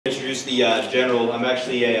introduce the general. I'm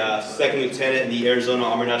actually a second lieutenant in the Arizona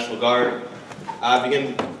Army National Guard. I've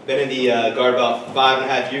been in the Guard about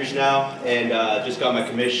 5.5 years now, and just got my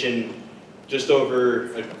commission just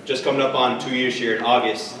coming up on 2 years here in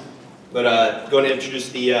August. But going to introduce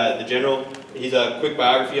the general. He's a quick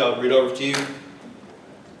biography. I'll read over to you.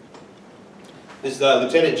 This is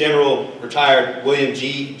Lieutenant General retired William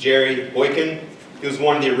G. Jerry Boykin. He was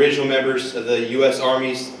one of the original members of the U.S.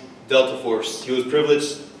 Army's Delta Force. He was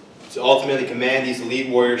privileged to ultimately command these elite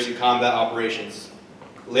warriors in combat operations.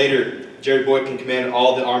 Later, Jerry Boykin commanded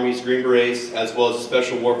all the Army's Green Berets, as well as the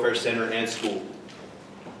Special Warfare Center and School.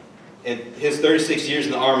 In his 36 years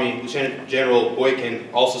in the Army, Lieutenant General Boykin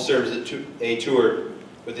also served as a tour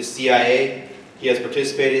with the CIA. He has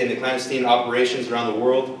participated in the clandestine operations around the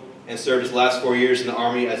world and served his last 4 years in the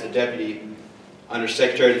Army as a deputy under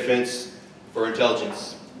Secretary of Defense for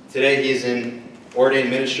Intelligence. Today, he is an ordained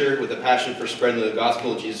minister with a passion for spreading the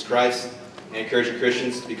gospel of Jesus Christ and encouraging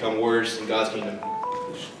Christians to become warriors in God's kingdom.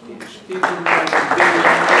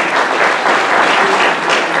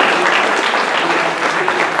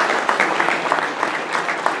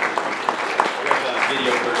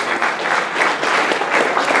 Video person.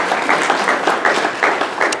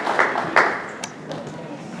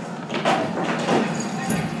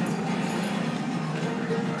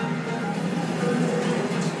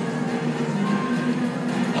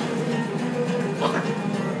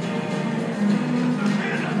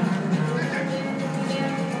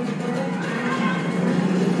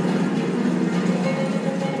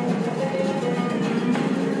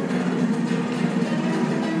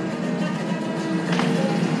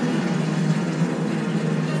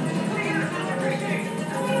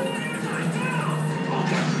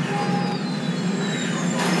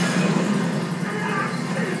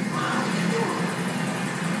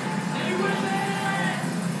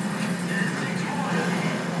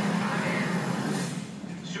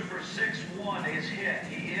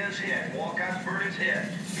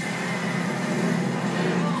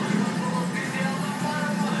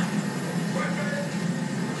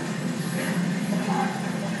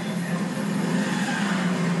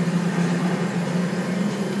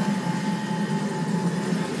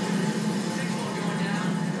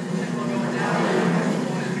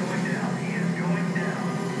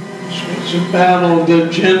 It's a battle the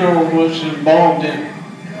general was involved in.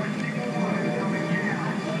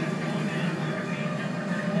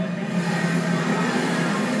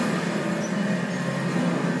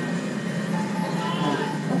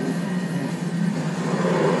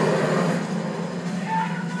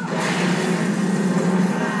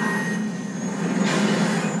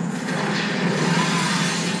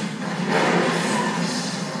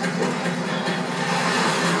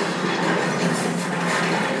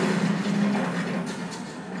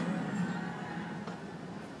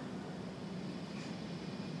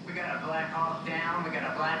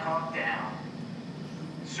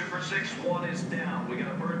 Super 6-1 is down. We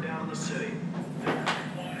got a bird down in the city.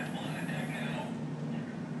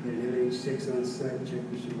 NH6 on site, check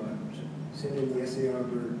for survivors. Send in the SAR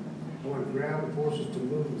bird. I want ground forces to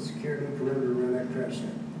move and secure the perimeter around that crash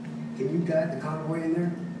site. Can you guide the convoy in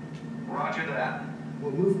there? Roger that.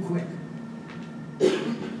 Well, move quick.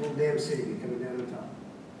 Whole damn city be coming down on top.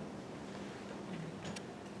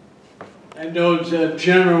 I know the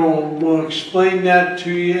general will explain that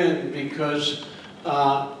to you, because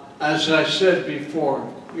as I said before,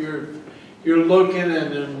 you're looking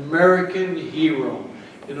at an American hero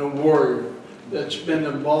and a warrior that's been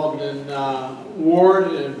involved in war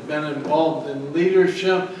and been involved in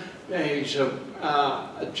leadership. He's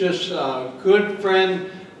just a good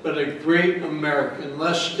friend, but a great American.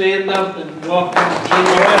 Let's stand up and welcome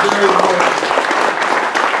General Boykin.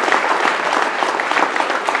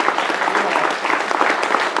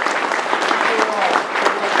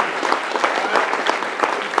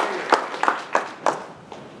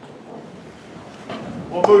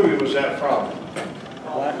 What movie was that from?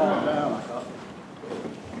 Black Hawk Down.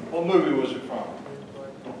 What movie was it from?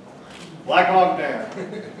 Black Hawk Down.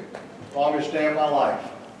 Longest day of my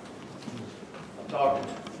life. I'll talk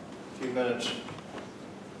a few minutes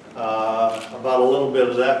about a little bit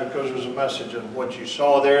of that, because there's a message in what you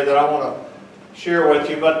saw there that I want to share with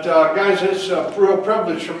you. But guys, it's a real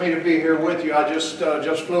privilege for me to be here with you. I just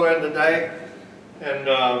flew in today. And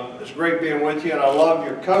it's great being with you, and I love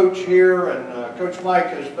your coach here, and Coach Mike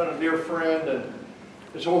has been a dear friend, and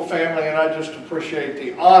his whole family, and I just appreciate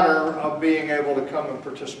the honor of being able to come and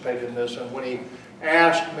participate in this. And when he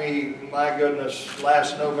asked me, my goodness,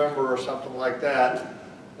 last November or something like that,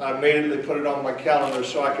 I immediately put it on my calendar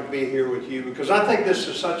so I could be here with you, because I think this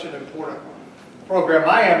is such an important program.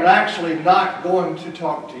 I am actually not going to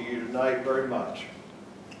talk to you tonight very much.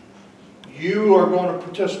 You are going to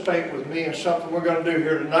participate with me in something we're going to do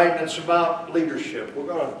here tonight, and it's about leadership. We're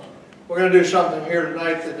going to do something here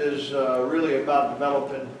tonight that is really about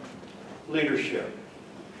developing leadership.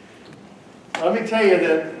 Let me tell you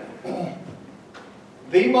that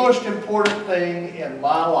the most important thing in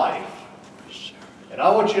my life, and I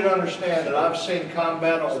want you to understand that I've seen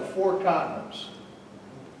combat on 4 continents.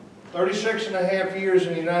 36 and a half years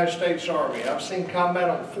in the United States Army. I've seen combat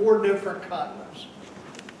on 4 different continents.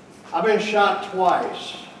 I've been shot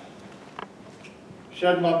twice.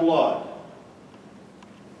 Shed my blood.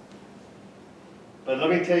 But let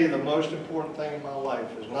me tell you, the most important thing in my life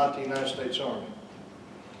is not the United States Army.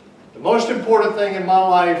 The most important thing in my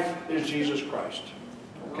life is Jesus Christ.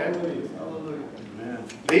 Okay? Hallelujah. Amen.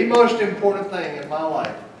 The most important thing in my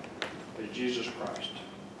life is Jesus Christ.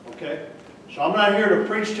 Okay? So I'm not here to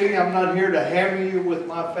preach to you. I'm not here to hammer you with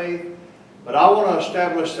my faith. But I want to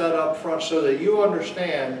establish that up front so that you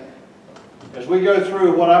understand, as we go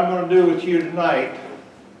through what I'm going to do with you tonight,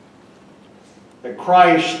 that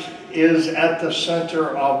Christ is at the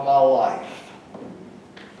center of my life.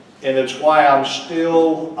 And it's why I'm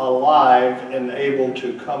still alive and able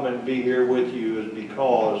to come and be here with you, is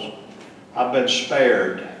because I've been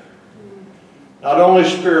spared. Not only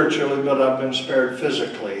spiritually, but I've been spared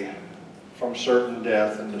physically from certain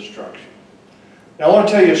death and destruction. Now I want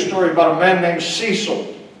to tell you a story about a man named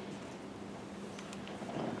Cecil.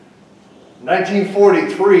 In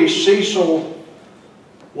 1943, Cecil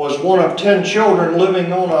was one of 10 children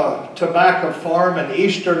living on a tobacco farm in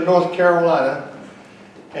eastern North Carolina.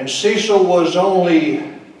 And Cecil was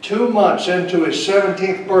only 2 months into his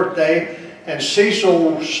 17th birthday, and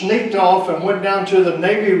Cecil sneaked off and went down to the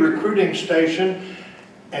Navy recruiting station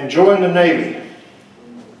and joined the Navy.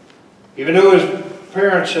 Even though his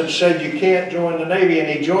parents had said you can't join the Navy, and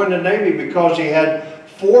he joined the Navy because he had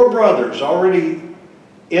 4 brothers already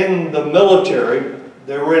in the military.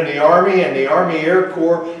 They were in the Army and the Army Air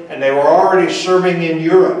Corps, and they were already serving in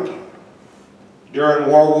Europe during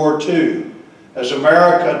World War II. As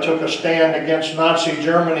America took a stand against Nazi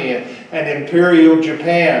Germany and Imperial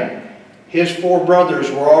Japan, his 4 brothers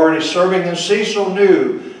were already serving, and Cecil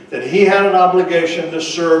knew that he had an obligation to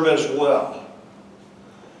serve as well.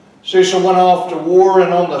 Cecil went off to war,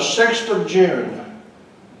 and on the 6th of June,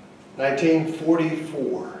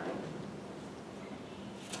 1944,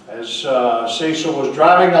 as Cecil was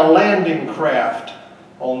driving a landing craft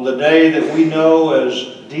on the day that we know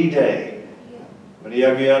as D-Day. Many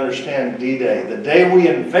of you understand D-Day, the day we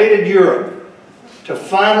invaded Europe to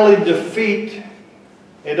finally defeat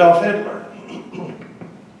Adolf Hitler.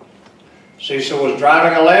 Cecil was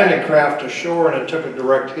driving a landing craft ashore, and it took a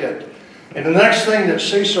direct hit. And the next thing that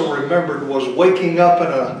Cecil remembered was waking up in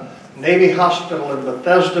a Navy hospital in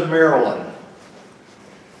Bethesda, Maryland.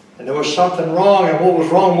 And there was something wrong, and what was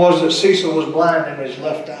wrong was that Cecil was blind in his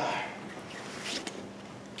left eye.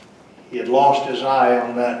 He had lost his eye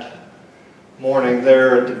on that morning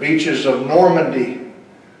there at the beaches of Normandy,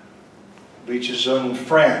 beaches in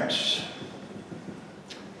France.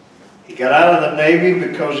 He got out of the Navy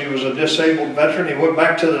because he was a disabled veteran. He went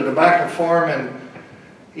back to the tobacco farm in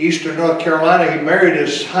eastern North Carolina. He married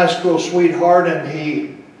his high school sweetheart, and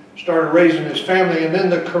he started raising his family. And then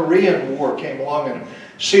the Korean War came along, and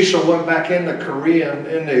Cecil went back in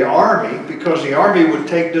the Army, because the Army would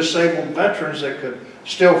take disabled veterans that could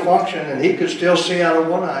still function, and he could still see out of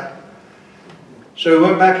one eye. So he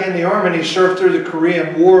went back in the Army, and he served through the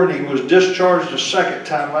Korean War, and he was discharged a second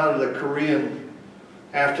time out of the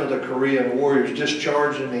after the Korean War. He was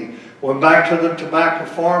discharged, and he went back to the tobacco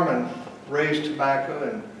farm and raised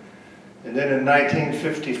tobacco. And then in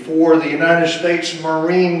 1954, the United States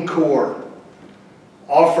Marine Corps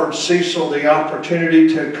offered Cecil the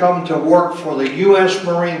opportunity to come to work for the U.S.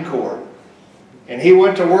 Marine Corps. And he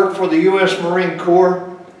went to work for the U.S. Marine Corps,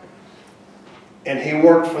 and he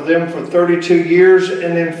worked for them for 32 years.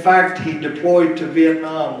 And in fact, he deployed to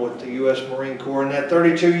Vietnam with the U.S. Marine Corps in that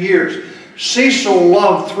 32 years. Cecil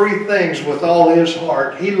loved 3 things with all his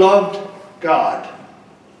heart. He loved God.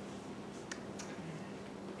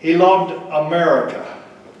 He loved America.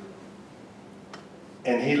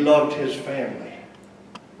 And he loved his family.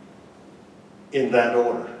 In that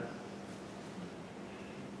order.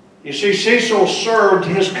 You see, Cecil served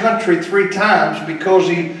his country 3 times because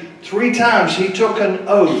 3 times he took an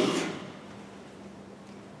oath.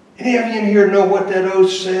 Any of you in here know what that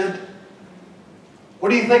oath said? What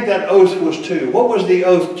do you think that oath was to? What was the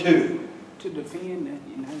oath to? To defend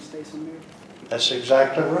the United States of America. That's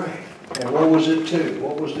exactly right. And what was it to?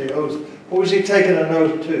 What was the oath? What was he taking an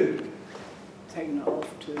oath to? Taking an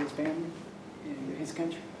oath to his family and his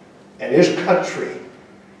country. And his country.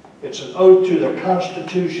 It's an oath to the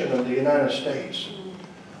Constitution of the United States.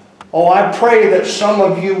 Oh, I pray that some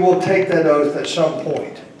of you will take that oath at some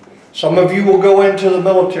point. Some of you will go into the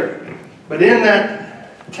military. But in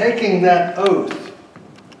that, taking that oath,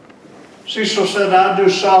 Cecil said, I do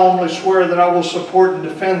solemnly swear that I will support and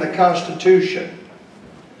defend the Constitution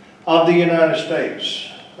of the United States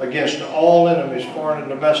against all enemies, foreign and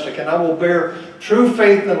domestic, and I will bear true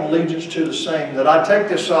faith and allegiance to the same, that I take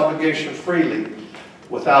this obligation freely,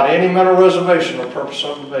 without any mental reservation or purpose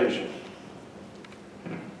of evasion.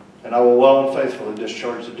 And I will well and faithfully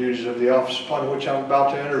discharge the duties of the office upon which I'm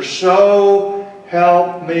about to enter. So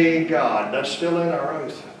help me God. That's still in our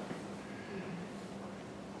oath.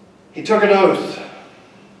 He took an oath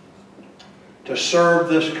to serve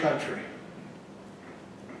this country.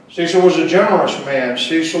 Cecil was a generous man.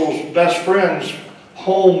 Cecil's best friend's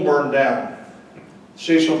home burned down.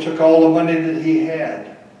 Cecil took all the money that he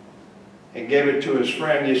had and gave it to his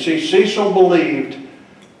friend. You see, Cecil believed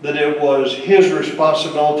that it was his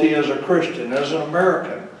responsibility as a Christian, as an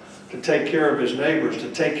American, to take care of his neighbors,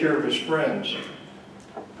 to take care of his friends.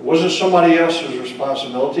 It wasn't somebody else's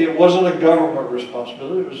responsibility. It wasn't a government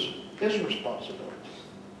responsibility. It was his responsibility.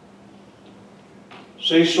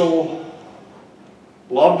 Cecil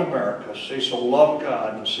loved America. Cecil loved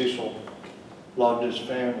God, and Cecil loved his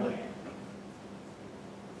family.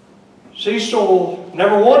 Cecil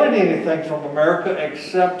never wanted anything from America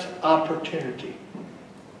except opportunity.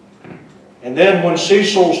 And then when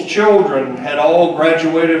Cecil's children had all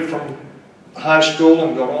graduated from high school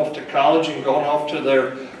and gone off to college and gone off to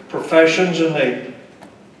their professions, and they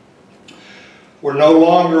were no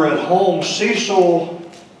longer at home, Cecil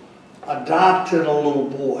adopted a little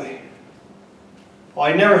boy.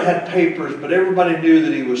 Well, he never had papers, but everybody knew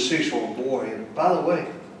that he was Cecil, a boy. And by the way,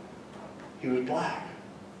 he was black.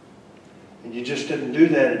 And you just didn't do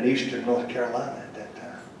that in eastern North Carolina at that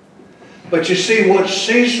time. But you see, what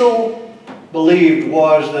Cecil believed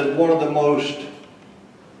was that one of the most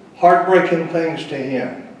heartbreaking things to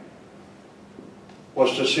him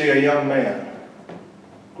was to see a young man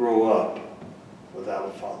grow up without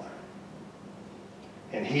a father.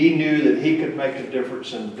 And he knew that he could make a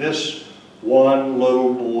difference in this one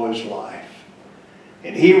little boy's life.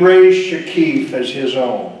 And he raised Shakif as his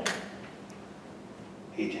own.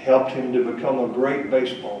 He helped him to become a great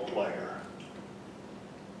baseball player.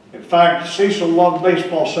 In fact, Cecil loved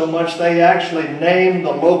baseball so much they actually named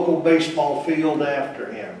the local baseball field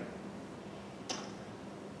after him.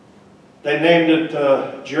 They named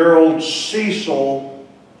it Gerald Cecil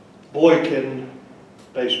Boykin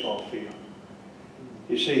Baseball Field.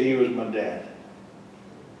 You see, he was my dad.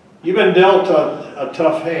 You've been dealt a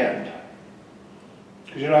tough hand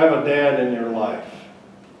because you don't have a dad in your life.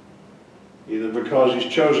 Either because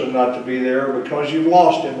he's chosen not to be there or because you've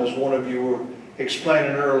lost him, as one of you were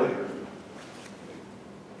explaining earlier.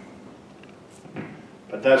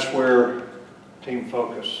 But that's where team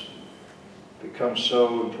focus becomes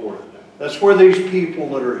so important. That's where these people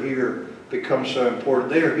that are here become so important.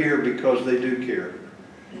 They are here because they do care.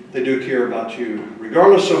 They do care about you.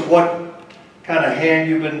 Regardless of what kind of hand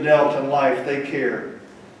you've been dealt in life, they care.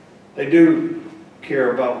 They do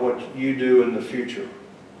care about what you do in the future.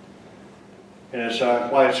 And it's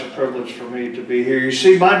why it's a privilege for me to be here. You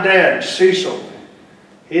see, my dad, Cecil,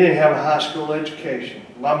 he didn't have a high school education.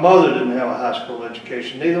 My mother didn't have a high school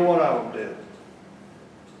education. Neither one of them did.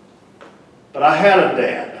 But I had a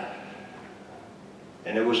dad.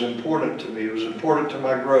 And it was important to me. It was important to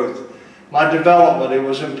my growth, my development. It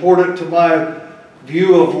was important to my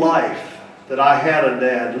view of life that I had a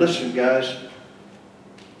dad. Listen, guys.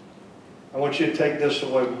 I want you to take this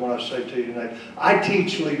away from what I say to you tonight. I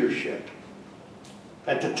teach leadership.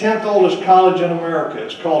 At the 10th oldest college in America,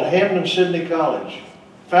 it's called Hampden-Sydney College.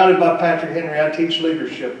 Founded by Patrick Henry, I teach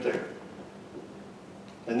leadership there.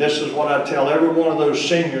 And this is what I tell every one of those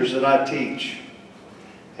seniors that I teach.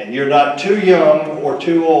 And you're not too young or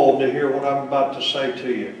too old to hear what I'm about to say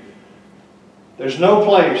to you. There's no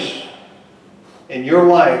place in your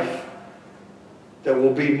life that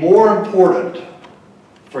will be more important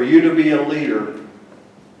for you to be a leader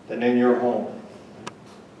than in your home,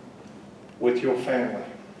 with your family.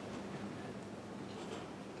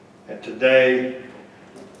 And today,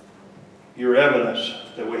 you're evidence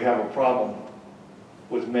that we have a problem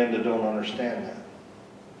with men that don't understand that.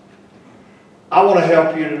 I want to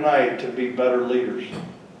help you tonight to be better leaders,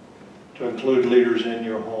 to include leaders in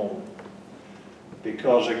your home.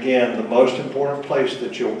 Because again, the most important place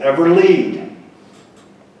that you'll ever lead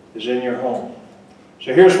is in your home.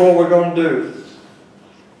 So here's what we're going to do.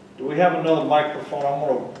 Do we have another microphone?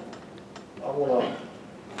 I want to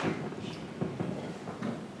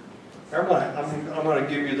I'm gonna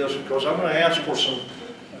give you this because I'm gonna ask for some,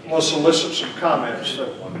 I'm gonna solicit some comments.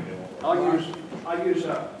 So I'll use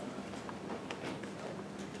that.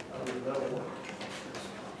 That'll work.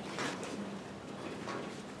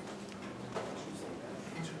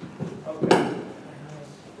 Okay.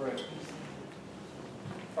 Great.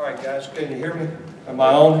 All right, guys, can you hear me? Am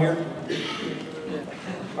I on here?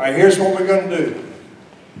 All right, here's what we're going to do.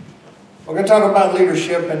 We're going to talk about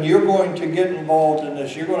leadership, and you're going to get involved in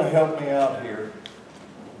this. You're going to help me out here.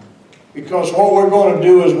 Because what we're going to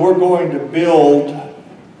do is we're going to build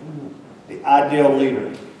the ideal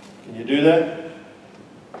leader. Can you do that?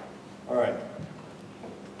 All right.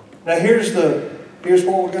 Now here's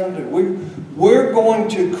what we're going to do. We're going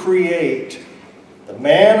to create the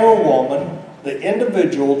man or woman, the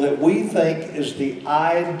individual that we think is the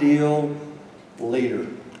ideal leader.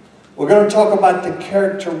 We're going to talk about the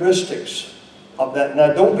characteristics of that.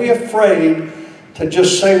 Now don't be afraid to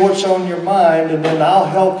just say what's on your mind, and then I'll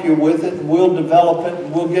help you with it, and we'll develop it,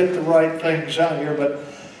 and we'll get the right things out here. But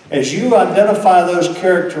as you identify those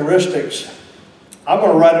characteristics, I'm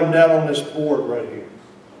going to write them down on this board right here,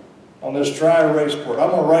 on this dry erase board. I'm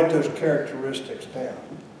going to write those characteristics down.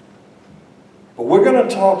 But we're going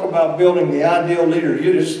to talk about building the ideal leader.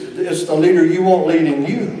 It's the leader you want leading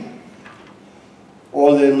you,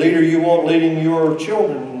 or the leader you want leading your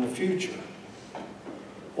children in the future.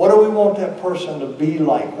 What do we want that person to be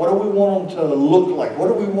like? What do we want them to look like? What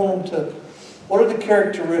are the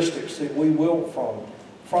characteristics that we will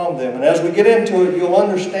from them? And as we get into it, you'll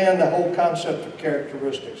understand the whole concept of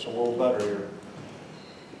characteristics a little better here.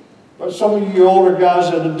 But some of you older guys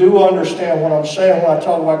that do understand what I'm saying when I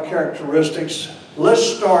talk about characteristics, let's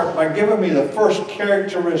start by giving me the first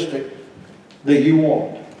characteristic that you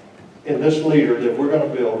want in this leader that we're going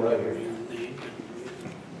to build right here.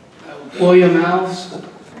 William Alves.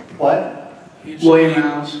 What? William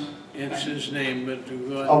Alves. It's his name, but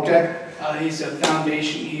go ahead. Okay. He's a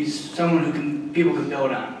foundation. He's someone who people can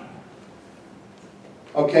build on.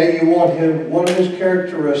 Okay, you want one of his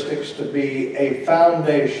characteristics to be a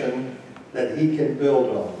foundation that he can build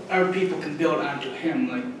on. Or people can build onto him.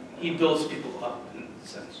 Like he builds people up in a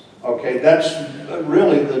sense. Okay, that's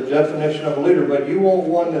really the definition of a leader, but you want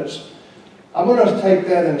one that's, I'm going to take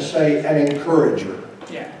that and say an encourager.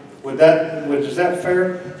 Yeah. Is that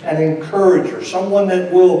fair? An encourager, someone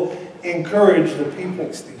that will encourage the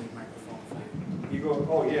people. You go,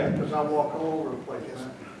 oh yeah, because I walk all over the place.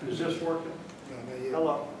 Is this working?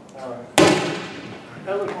 Hello. All right.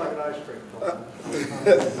 That looks like an ice cream cone.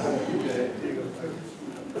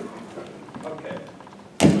 Okay.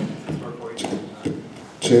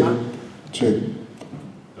 Check.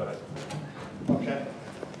 Go ahead. Okay.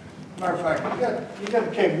 Matter of fact, you got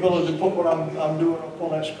the capability to put what I'm doing up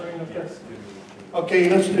on that screen up there? Okay,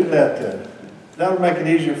 let's do that then. That'll make it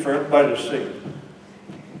easier for everybody to see.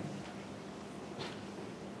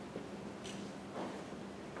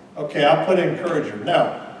 Okay, I'll put encourager.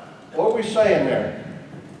 Now, what are we saying there?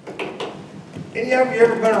 Any of you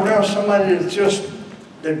ever been around somebody that's just,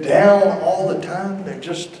 they're down all the time? They're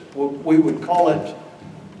just, we would call it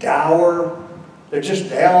dour. They're just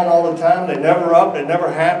down all the time. They're never up. They're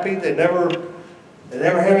never happy. They never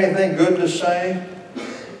have anything good to say.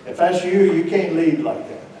 If that's you, you can't lead like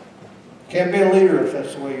that. You can't be a leader if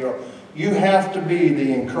that's the way you are. You have to be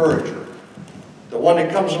the encourager. The one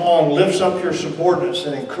that comes along, lifts up your subordinates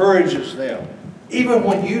and encourages them, even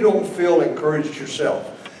when you don't feel encouraged yourself.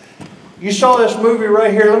 You saw this movie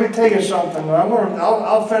right here. Let me tell you something.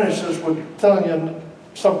 I'll finish this with telling you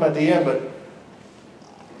something at the end, but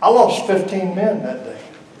I lost 15 men that day.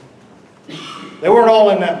 They weren't all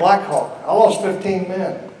in that Black Hawk. I lost 15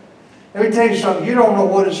 men. Let me tell you something. You don't know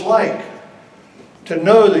what it's like to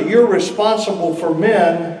know that you're responsible for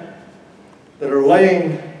men that are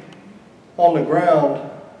laying on the ground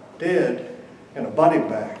dead in a body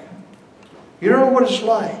bag. You don't know what it's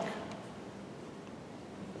like.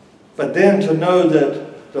 But then to know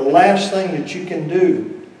that the last thing that you can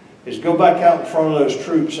do is go back out in front of those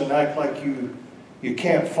troops and act like you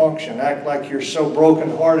can't function, act like you're so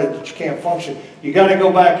brokenhearted that you can't function. You got to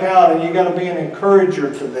go back out and you got to be an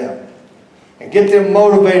encourager to them and get them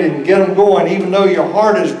motivated and get them going even though your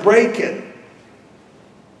heart is breaking.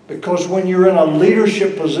 Because when you're in a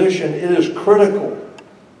leadership position, it is critical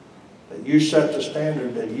that you set the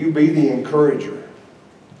standard, that you be the encourager.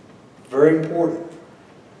 Very important.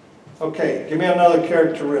 Okay, give me another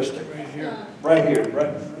characteristic. Right here. Right here.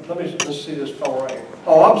 Right. Let's see this fellow right here.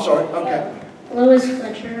 Oh, I'm sorry. Okay. Louis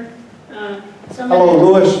Fletcher.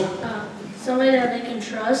 Hello, Louis. Somebody that they can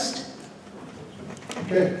trust.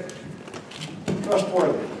 Okay.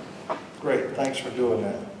 Trustworthy. Great. Thanks for doing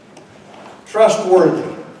that.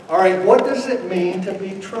 Trustworthy. All right, what does it mean to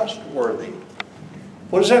be trustworthy?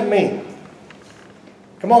 What does that mean?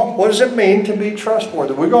 Come on, what does it mean to be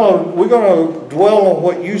trustworthy? We're going to dwell on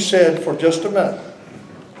what you said for just a minute.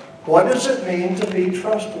 What does it mean to be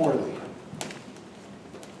trustworthy?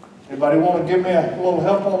 Anybody want to give me a little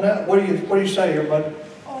help on that? What do you say here, bud?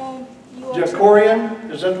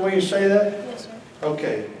 Jacorian? Is that the way you say that? Yes, sir.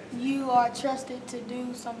 Okay. You are trusted to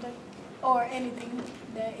do something or anything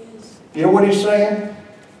that is. You know what he's saying?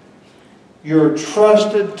 You're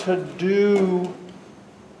trusted to do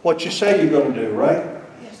what you say you're going to do, right?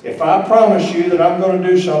 Yes. If I promise you that I'm going to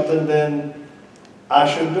do something, then I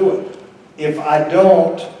should do it. If I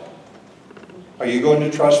don't, are you going to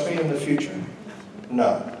trust me in the future?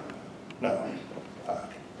 No. No.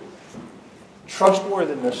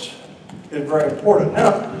 Trustworthiness is very important.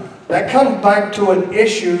 Now, that comes back to an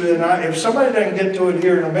issue, and if somebody doesn't get to it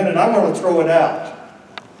here in a minute, I'm going to throw it out.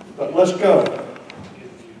 But let's go.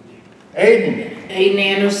 Aiden. Aiden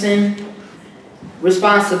Anderson,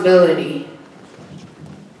 responsibility.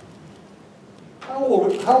 How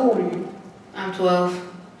old are you? I'm 12.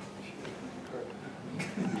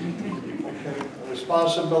 Okay.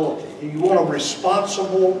 Responsibility. You want a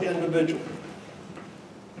responsible individual.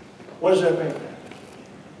 What does that mean?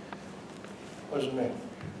 What does it mean?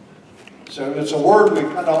 So it's a word we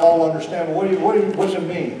kind of all understand. What does it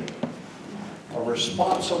mean? A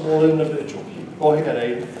responsible individual. Go ahead,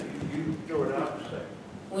 Aiden. You throw it out and say.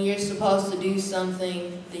 When you're supposed to do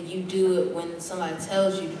something, then you do it when somebody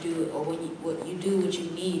tells you to do it, or when you do what you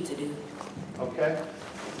need to do. Okay?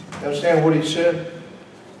 You understand what he said?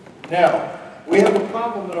 Now, we have a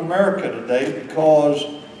problem in America today because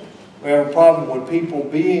we have a problem with people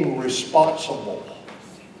being responsible,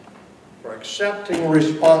 for accepting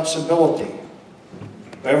responsibility.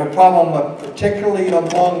 We have a problem particularly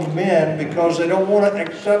among men because they don't want to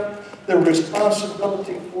accept the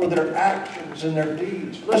responsibility for their actions and their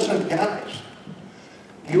deeds. Listen, guys,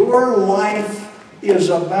 your life is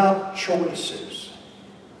about choices.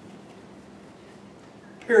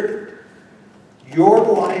 Period. Your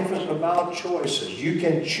life is about choices. You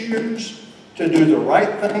can choose to do the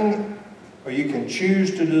right thing, or you can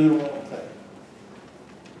choose to do the wrong thing.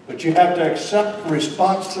 But you have to accept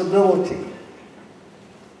responsibility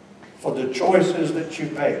for the choices that you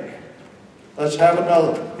make. Let's have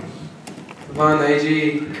another one. Devon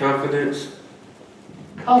AG, confidence.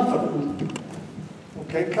 Confident.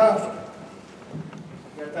 Okay, confident.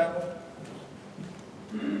 You got that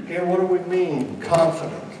one? Okay, what do we mean,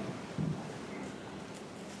 confident?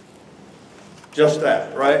 Just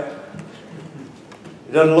that, right?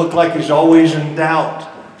 It doesn't look like he's always in doubt.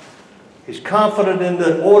 He's confident in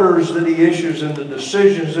the orders that he issues and the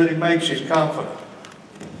decisions that he makes. He's confident.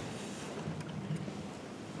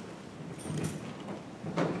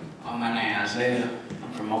 My name is Isaiah.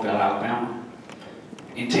 I'm from Mobile, Alabama.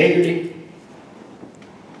 Integrity.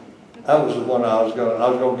 That was the one I was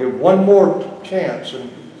going to give one more chance. And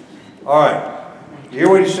all right. You hear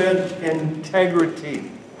what he said? Integrity.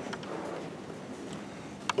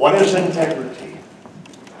 What is integrity?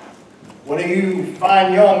 When you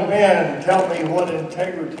fine young men, tell me what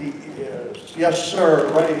integrity is. Yes,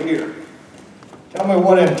 sir, right here. Tell me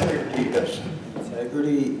what integrity is.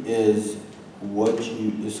 Integrity is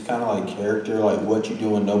it's kind of like character, like what you do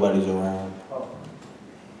when nobody's around. Oh.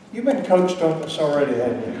 You've been coached on this already,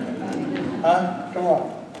 haven't you? Huh? Come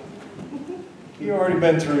on. You've already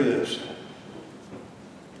been through this.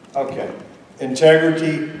 Okay.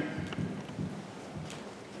 Integrity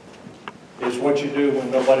is what you do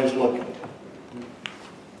when nobody's looking.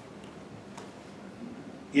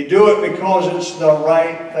 You do it because it's the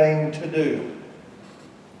right thing to do.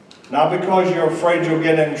 Not because you're afraid you'll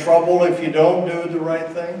get in trouble if you don't do the right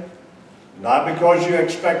thing. Not because you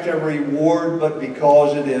expect a reward, but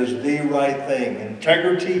because it is the right thing.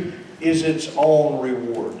 Integrity is its own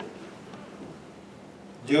reward.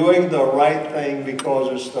 Doing the right thing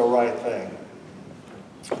because it's the right thing.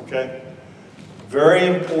 Okay? Very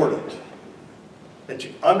important that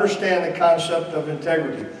you understand the concept of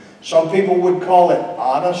integrity. Some people would call it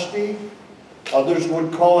honesty. Others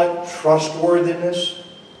would call it trustworthiness.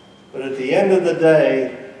 But at the end of the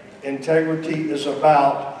day, integrity is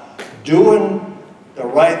about doing the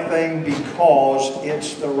right thing because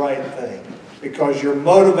it's the right thing. Because you're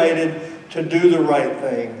motivated to do the right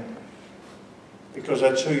thing. Because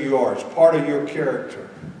that's who you are. It's part of your character.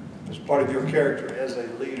 It's part of your character as a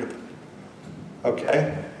leader.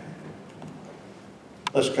 Okay?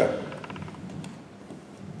 Let's go.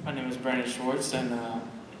 My name is Brandon Schwartz, and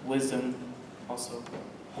wisdom also.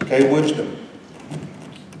 Okay, wisdom.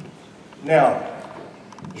 Now,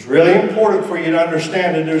 it's really important for you to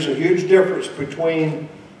understand that there's a huge difference between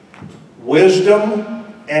wisdom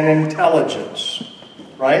and intelligence,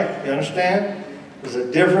 right? You understand? There's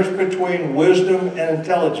a difference between wisdom and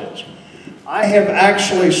intelligence. I have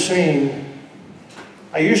actually seen,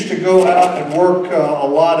 I used to go out and work a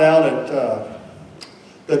lot out at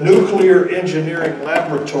the nuclear engineering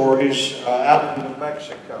laboratories out in New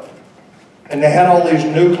Mexico. And they had all these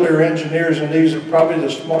nuclear engineers, and these are probably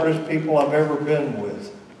the smartest people I've ever been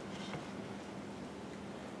with.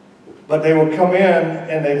 But they would come in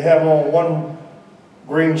and they'd have on one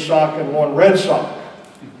green sock and one red sock.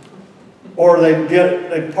 Or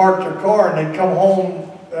they'd park their car and they'd come home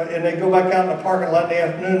and they'd go back out in the parking lot in the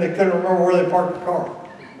afternoon. They couldn't remember where they parked the car.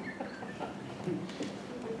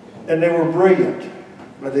 And they were brilliant,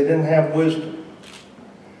 but they didn't have wisdom.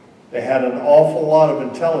 They had an awful lot of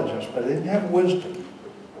intelligence, but they didn't have wisdom.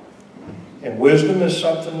 And wisdom is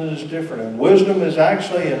something that is different. And wisdom is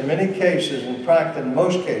actually, in many cases, in fact, in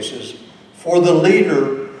most cases, for the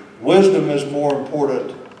leader, wisdom is more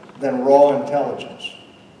important than raw intelligence.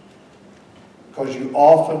 Because you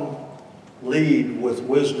often lead with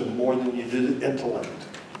wisdom more than you do intellect.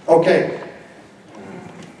 Okay.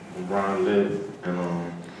 Brian Litt, and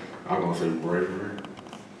I'm going to say bravery.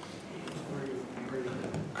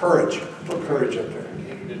 Courage. Put courage up there.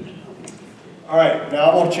 All right,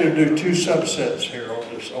 now I want you to do two subsets here on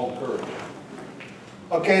this, on courage.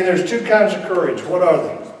 Okay, there's two kinds of courage. What are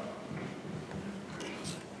they?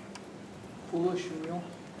 Foolish and real.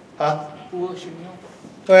 Huh? Foolish and real.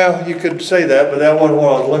 Well, you could say that, but that wasn't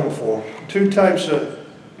what I was looking for. Two types of,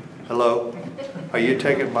 hello? Are you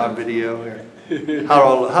taking my video here?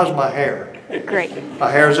 How's my hair? Great. My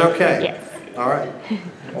hair's okay? Yes. All right.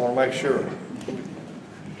 I want to make sure.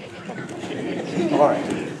 All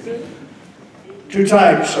right. Two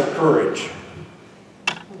types of courage.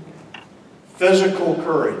 Physical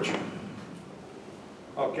courage.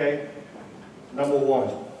 Okay? Number one.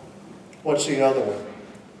 What's the other one?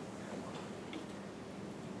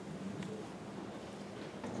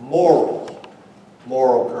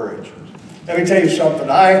 Moral courage. Let me tell you something.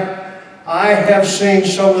 I have seen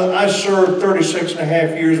some of I served 36 and a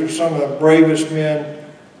half years with some of the bravest men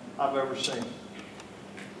I've ever seen.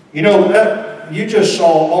 You know, you just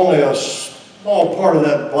saw only a small part of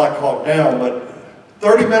that Black Hawk down, but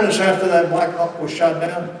 30 minutes after that Black Hawk was shot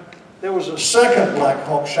down, there was a second Black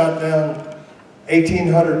Hawk shot down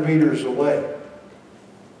 1,800 meters away.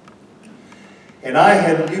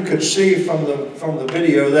 And you could see from the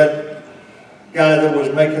video that guy that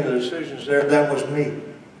was making the decisions there, that was me.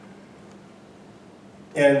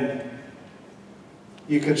 And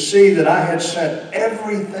you could see that I had sent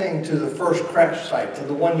everything to the first crash site, to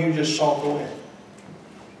the one you just saw go in.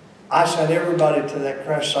 I sent everybody to that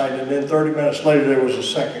crash site, and then 30 minutes later there was a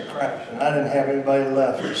second crash, and I didn't have anybody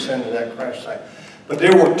left to send to that crash site. But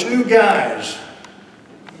there were two guys,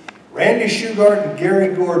 Randy Shugart and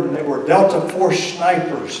Gary Gordon. They were Delta Force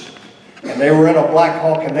snipers, and they were in a Black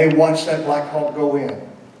Hawk, and they watched that Black Hawk go in.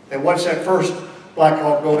 They watched that first Black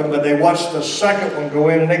Hawk go in, but they watched the second one go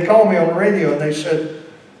in, and they called me on the radio, and they said,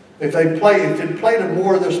 if they'd played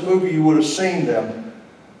more of this movie, you would have seen them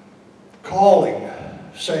calling,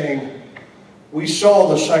 saying, we saw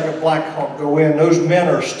the second Black Hawk go in. Those men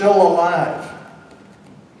are still alive.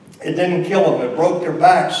 It didn't kill them. It broke their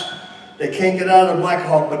backs. They can't get out of the Black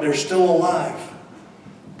Hawk, but they're still alive.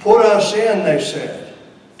 Put us in, they said.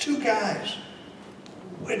 Two guys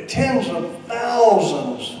with tens of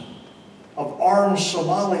thousands of armed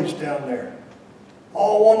Somalis down there.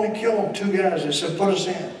 All wanting to kill them, two guys. They said, put us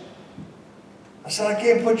in. I said, I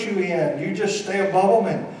can't put you in. You just stay above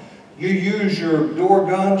them and you use your door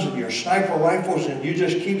guns and your sniper rifles and you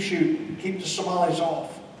just keep shooting, keep the Somalis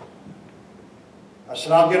off. I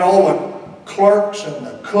said, I'll get all the clerks and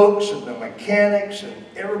the cooks and the mechanics and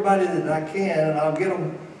everybody that I can, and I'll get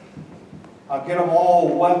them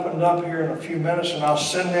all weaponed up here in a few minutes, and I'll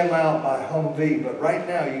send them out by Humvee. But right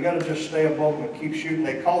now, you got to just stay above them and keep shooting.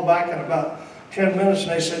 They called back in about 10 minutes,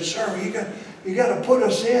 and they said, sir, you got to put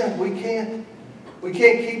us in. We can't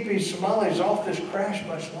keep these Somalis off this crash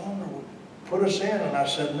much longer. Put us in. And I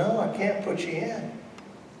said, no, I can't put you in.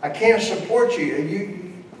 I can't support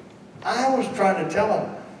you. I was trying to tell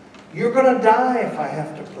them, you're going to die if I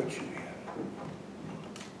have to put you in.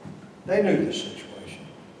 They knew the situation.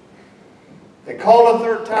 They called a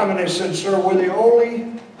third time and they said, sir, we're the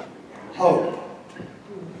only hope.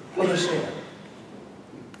 Put us in.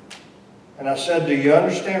 And I said, do you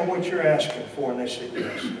understand what you're asking for? And they said,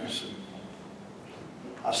 yes. And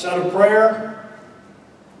I said a prayer,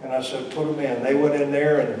 and I said, put them in. They went in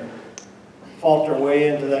there and fought their way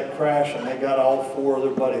into that crash, and they got all four of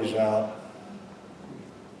their buddies out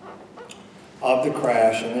of the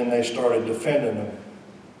crash, and then they started defending them.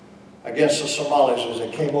 against the Somalis as they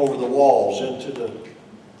came over the walls into the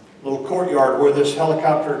little courtyard where this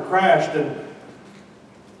helicopter crashed. And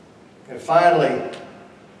finally,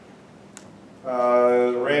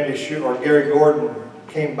 Gary Gordon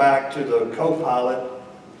came back to the co-pilot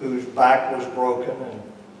whose back was broken, and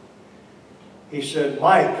he said,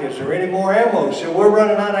 "Mike, is there any more ammo?" He said, "We're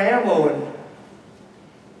running out of ammo."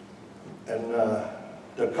 And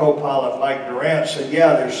the co-pilot, Mike Durant, said,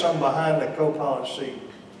 "Yeah, there's some behind the co-pilot seat."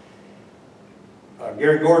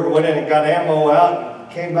 Gary Gordon went in and got ammo out and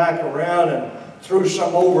came back around and threw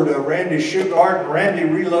some over to Randy Shugart, and Randy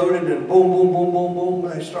reloaded, and boom, boom, boom, boom, boom,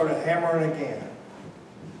 they started hammering again,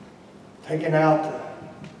 taking out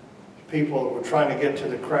the people that were trying to get to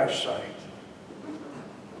the crash site.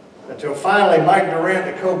 Until finally, Mike Durant,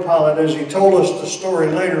 the co-pilot, as he told us the story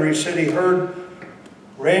later, he said he heard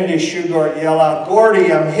Randy Shugart yell out,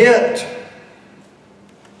 "Gordy, I'm hit!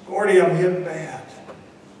 Gordy, I'm hit bad."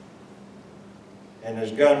 And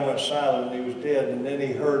his gun went silent and he was dead. And then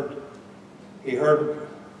he heard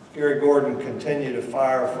Gary Gordon continue to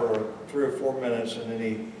fire for 3 or 4 minutes, and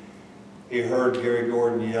then he heard Gary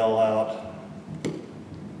Gordon yell out,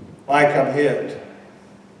 "Mike, I'm hit."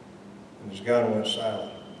 And his gun went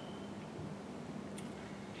silent.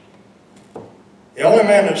 The only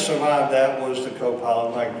man that survived that was the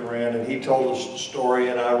co-pilot, Mike Durant, and he told us the story,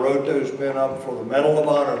 and I wrote those men up for the Medal of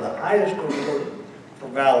Honor, the highest award for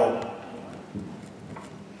valor.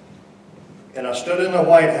 And I stood in the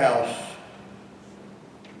White House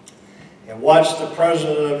and watched the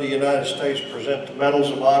President of the United States present the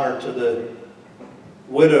Medals of Honor to the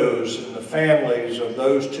widows and the families of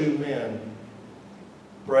those 2 men,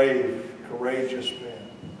 brave, courageous men.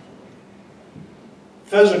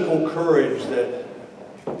 Physical courage that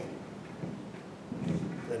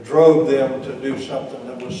drove them to do something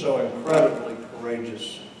that was so incredibly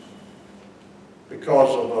courageous because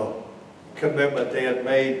of a commitment they had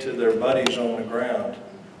made to their buddies on the ground.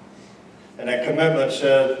 And that commitment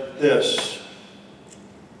said this.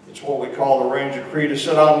 It's what we call the Ranger Creed. It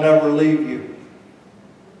said, "I'll never leave you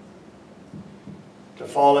to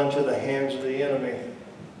fall into the hands of the enemy."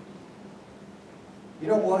 You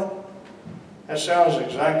know what? That sounds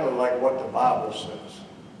exactly like what the Bible says.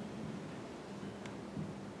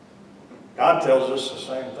 God tells us the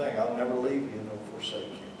same thing. "I'll never leave you nor forsake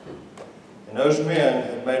you." And those men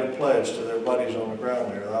had made a pledge to their buddies on the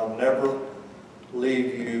ground there, "I'll never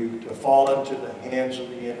leave you to fall into the hands of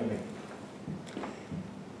the enemy."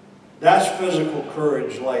 That's physical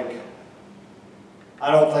courage like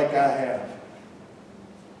I don't think I have.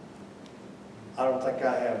 I don't think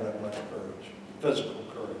I have that much courage, physical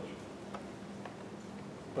courage.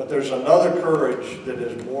 But there's another courage that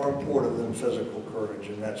is more important than physical courage,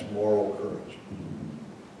 and that's moral courage.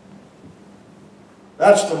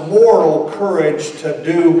 That's the moral courage to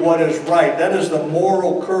do what is right. That is the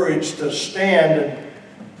moral courage to stand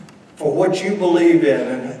for what you believe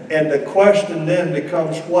in. And the question then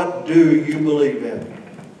becomes, what do you believe in?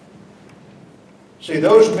 See,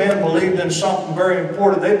 those men believed in something very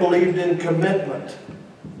important. They believed in commitment,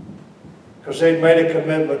 because they'd made a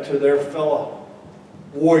commitment to their fellow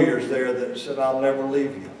warriors there that said, "I'll never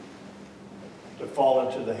leave you to fall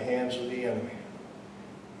into the hands of the enemy."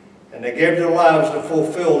 And they gave their lives to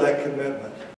fulfill that commitment.